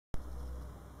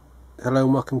Hello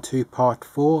and welcome to part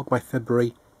 4 of my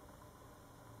February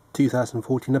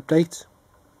 2014 update.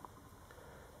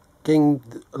 Getting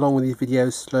along with these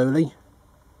videos slowly.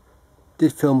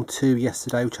 Did film 2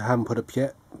 yesterday which I haven't put up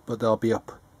yet, but they'll be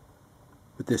up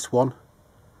with this one.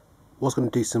 Was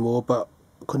going to do some more but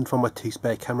couldn't find my 2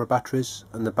 spare camera batteries,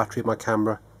 and the battery of my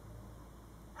camera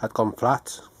had gone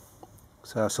flat,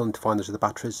 so I was starting to find those are the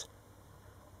batteries,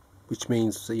 which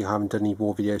means that you haven't done any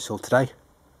more videos till today.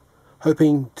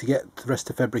 Hoping to get the rest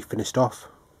of February finished off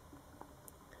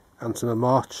and some of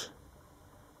March,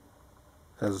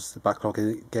 as the backlog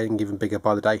is getting even bigger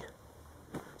by the day.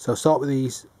 So I'll start with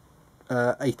these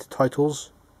 8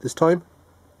 titles this time,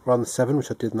 rather than 7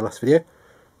 which I did in the last video.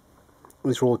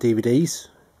 These are all DVDs.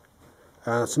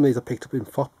 Some of these I picked up in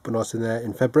FOP when I was in there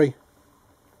in February.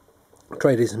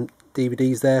 Traded some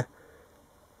DVDs there.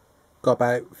 Got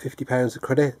about £50 of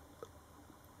credit.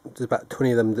 There's about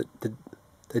 20 of them that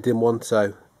they didn't want,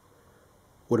 so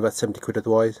would have had 70 quid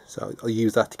otherwise, so I'll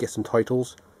use that to get some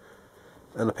titles.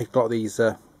 And I picked a lot of these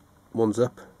ones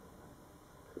up.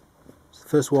 So the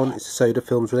first one is a Soda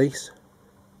Films release,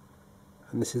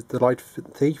 and this is The Light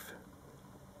Thief,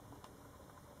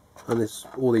 and this,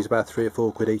 all these about 3 or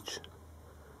 4 quid each.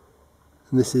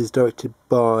 And this is directed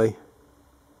by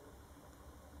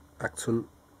Aktan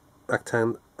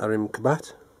Arim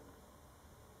Kabat.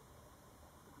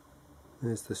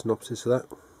 There's the synopsis of that.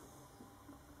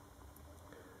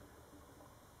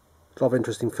 A lot of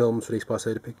interesting films released by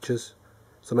Soda Pictures.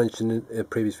 As I mentioned in a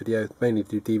previous video, mainly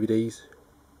do DVDs.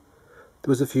 There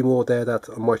was a few more there that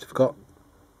I might have got,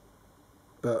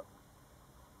 but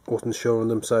I wasn't sure on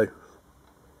them, so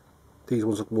these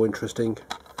ones look more interesting.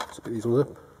 So pick these ones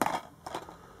up.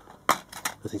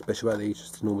 Nothing special about these,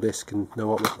 just a normal disc and no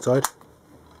artwork inside.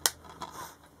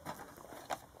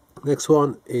 Next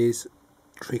one is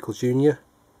Treacle Jr.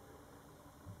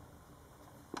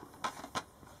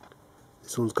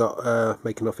 This one's got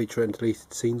making of feature and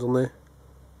deleted scenes on there.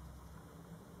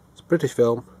 It's a British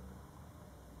film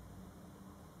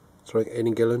starring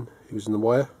Aidan Gillen, who was in The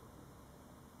Wire.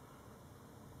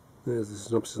 There's the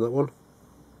synopsis of that one.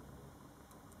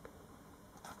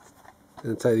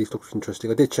 And I'd say these look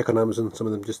interesting. I did check on Amazon some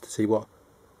of them just to see what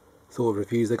sort of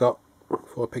reviews they got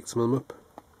before I picked some of them up.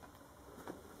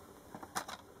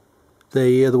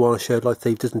 The other one I showed, Light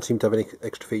Thief, doesn't seem to have any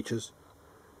extra features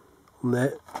on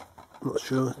there. I'm not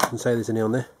sure, I can say there's any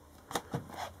on there.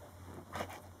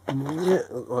 Yeah,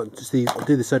 I'll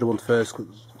do the Soda one first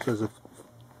because there's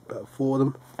about 4 of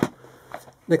them.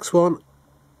 Next one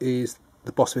is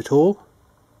The Boss of It All.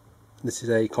 This is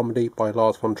a comedy by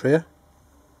Lars von Trier.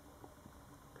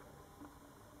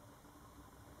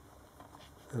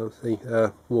 Obviously,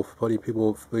 probably people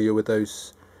more familiar with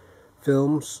those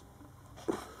films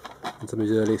and some of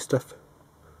his earlier stuff.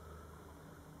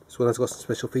 This one has got some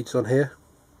special features on here.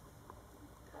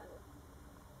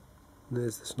 And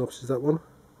there's the synopsis of that one.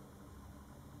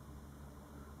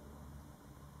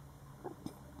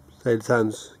 So it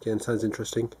sounds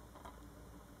interesting.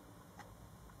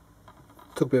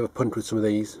 Took a bit of a punt with some of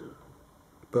these,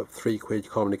 but 3 quid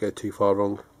you can't really go too far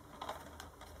wrong.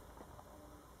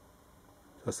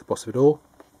 That's The Boss of It All.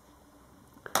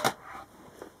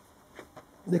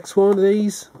 Next one of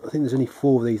these, I think there's only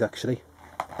 4 of these actually,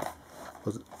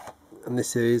 and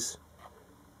this is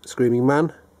Screaming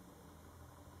Man.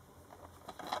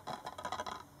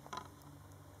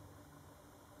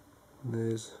 And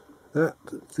there's that.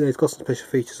 So it's got some special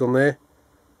features on there.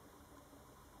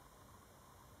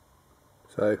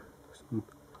 So some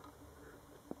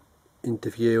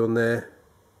interview on there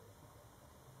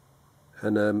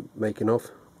and making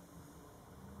of.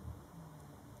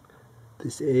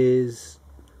 This is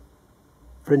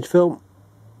French film.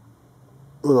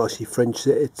 Well, not actually French,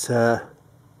 it's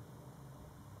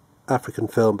African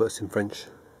film, but it's in French.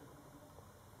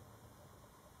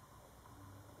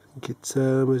 I think it's,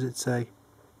 what does it say?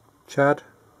 Chad?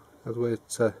 That's where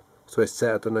it's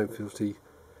set. I don't know if it was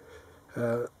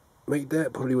made there,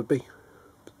 it probably would be.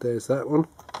 But there's that one.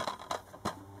 I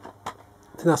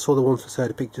think that's all the ones for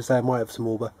Soda Pictures. I might have some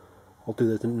more, but I'll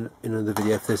do that in another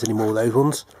video if there's any more of those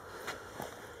ones.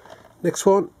 Next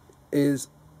one is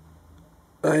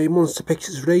a Monster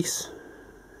Pictures release,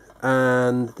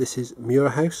 and this is Muir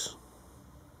House,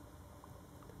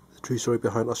 the true story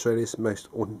behind Australia's most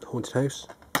haunted house.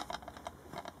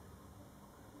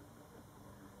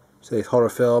 So it's a horror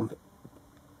film,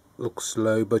 looks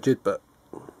low budget, but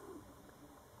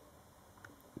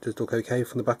it does look okay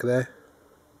from the back of there.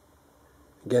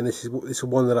 Again, this is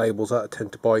one of the labels that I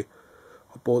tend to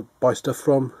buy stuff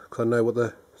from, because I know what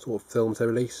the sort of films they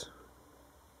release.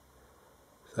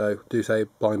 So do say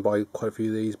blind buy quite a few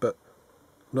of these, but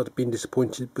Not been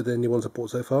disappointed with any ones I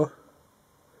bought so far.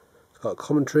 It's got a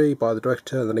commentary by the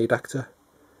director and the lead actor,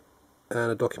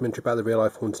 and a documentary about the real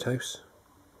life haunted house.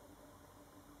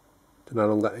 Don't know how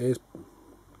long that is,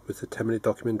 with a 10-minute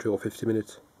documentary or 50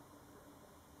 minutes.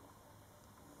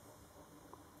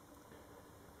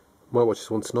 Might watch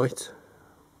this one tonight.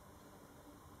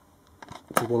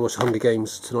 I want to watch Hunger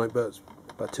Games tonight, but it's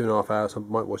about 2.5 hours. I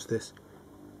might watch this.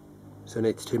 It's only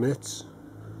 82 minutes.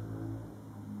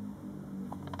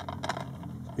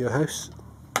 Your house.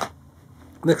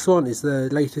 Next one is the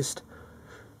latest.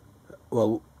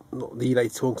 Well, not the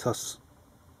latest one because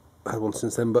I had one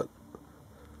since then, but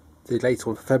the latest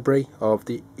one for February of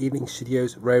the Evening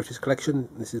Studios Rarities Collection.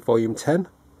 This is volume 10.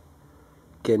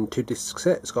 Again, 2-disc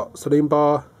set. It's got Saloon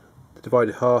Bar, The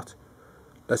Divided Heart,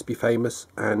 Let's Be Famous,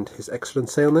 and His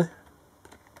Excellency on there.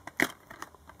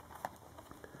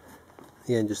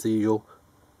 Again, just the usual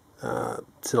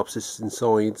synopsis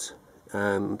inside,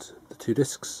 and the 2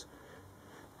 discs,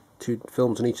 2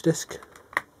 films on each disc,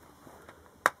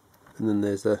 and then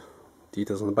there's the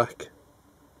details on the back.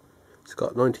 It's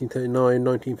got 1939,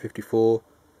 1954,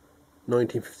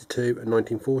 1952 and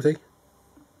 1940.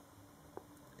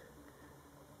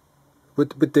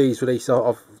 With these releases,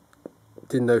 I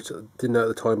didn't know at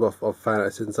the time, but I've found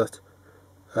out since that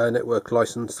Network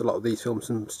licensed a lot of these films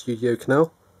from Studio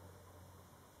Canal,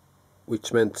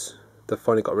 which meant they've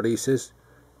finally got releases,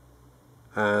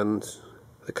 and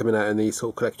they're coming out in these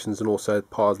sort of collections, and also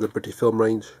part of the British film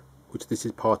range, which this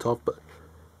is part of, but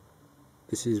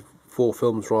this is 4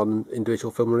 films rather than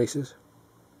individual film releases.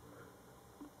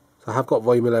 So I have got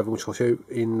volume 11, which I'll show you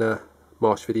in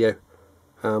March video.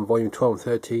 Volume 12 and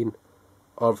 13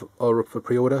 are up for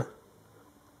pre-order.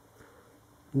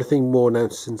 Nothing more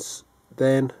announced since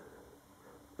then,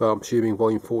 but I'm assuming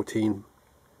volume 14,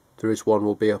 there is one,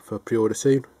 will be up for pre-order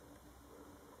soon.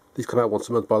 These come out once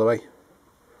a month, by the way.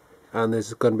 And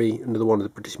there's going to be another one of the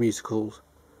British musicals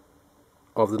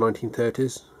of the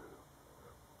 1930s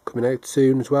coming out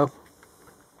soon as well.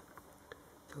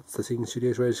 That's the Evening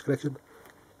Studios Rarities Collection.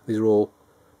 These are all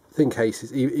thin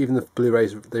cases. Even the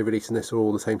Blu-rays they release in this are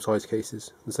all the same size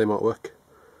cases, the same artwork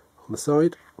on the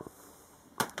side.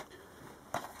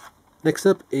 Next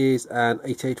up is an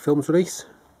 88 Films release,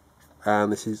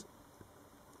 and this is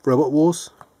Robot Wars.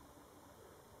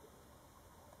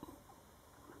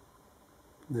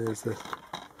 There's the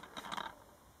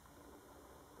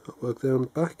artwork there on the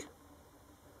back.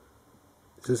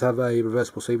 It does have a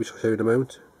reversible sleeve, which I'll show you in a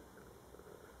moment,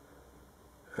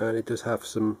 and it does have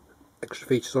some extra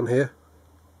features on here.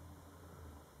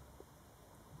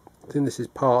 I think this is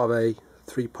part of a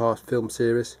 3-part film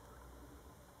series.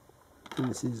 I think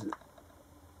this is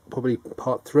probably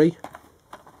part 3.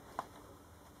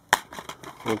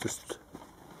 I'll just...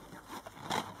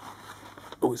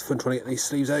 always fun trying to get these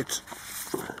sleeves out.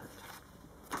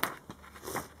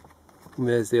 And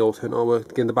there's the alternate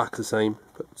artwork. Again, the back's the same,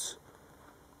 but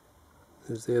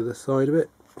there's the other side of it.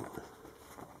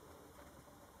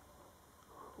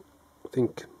 I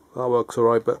think that works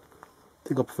alright, but I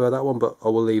think I prefer that one, but I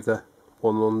will leave the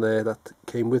one on there that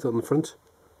came with on the front.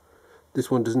 This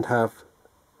one doesn't have,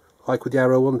 like with the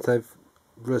Arrow ones, they've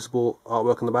reversible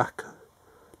artwork on the back.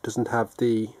 Doesn't have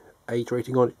the age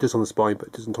rating on it. It does on the spine, but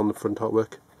it doesn't on the front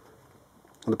artwork.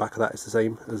 And the back of that is the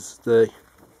same as the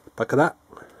back of that.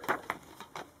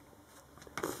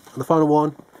 And the final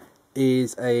one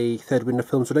is a Third Window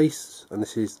Films release, and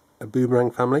this is A Boomerang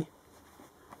Family.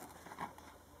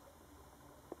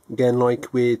 Again,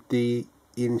 like with the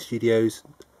Evening Studios,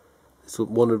 it's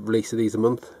one release of these a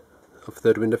month of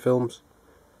Third Window Films,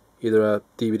 either a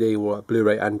DVD or a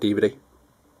Blu-ray and DVD.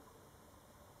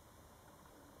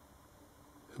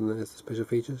 And there's the special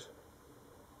features.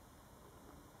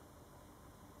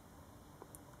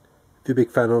 If you're a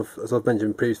big fan of, as I've mentioned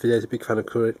in previous videos, a big fan of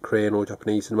Korean or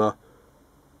Japanese cinema,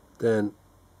 then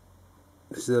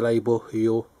this is a label who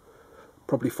you'll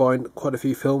probably find quite a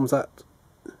few films that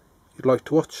you'd like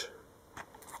to watch.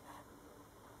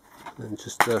 And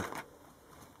just a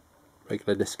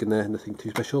regular disc in there, nothing too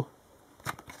special.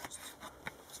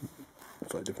 Some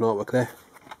slightly different artwork there.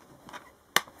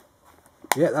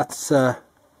 Yeah, that's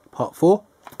part 4.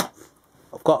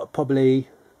 I've got probably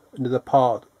another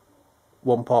part,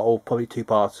 1 part or probably 2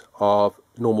 parts of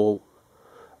normal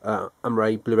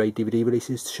Blu-ray DVD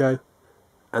releases to show,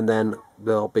 and then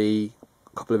there'll be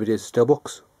a couple of videos of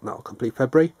steelbooks, and that'll complete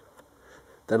February.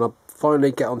 Then I'll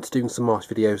finally get on to doing some March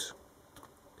videos.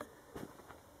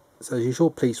 So as usual,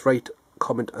 please rate,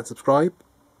 comment and subscribe,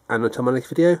 and until my next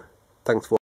video, thanks for watching.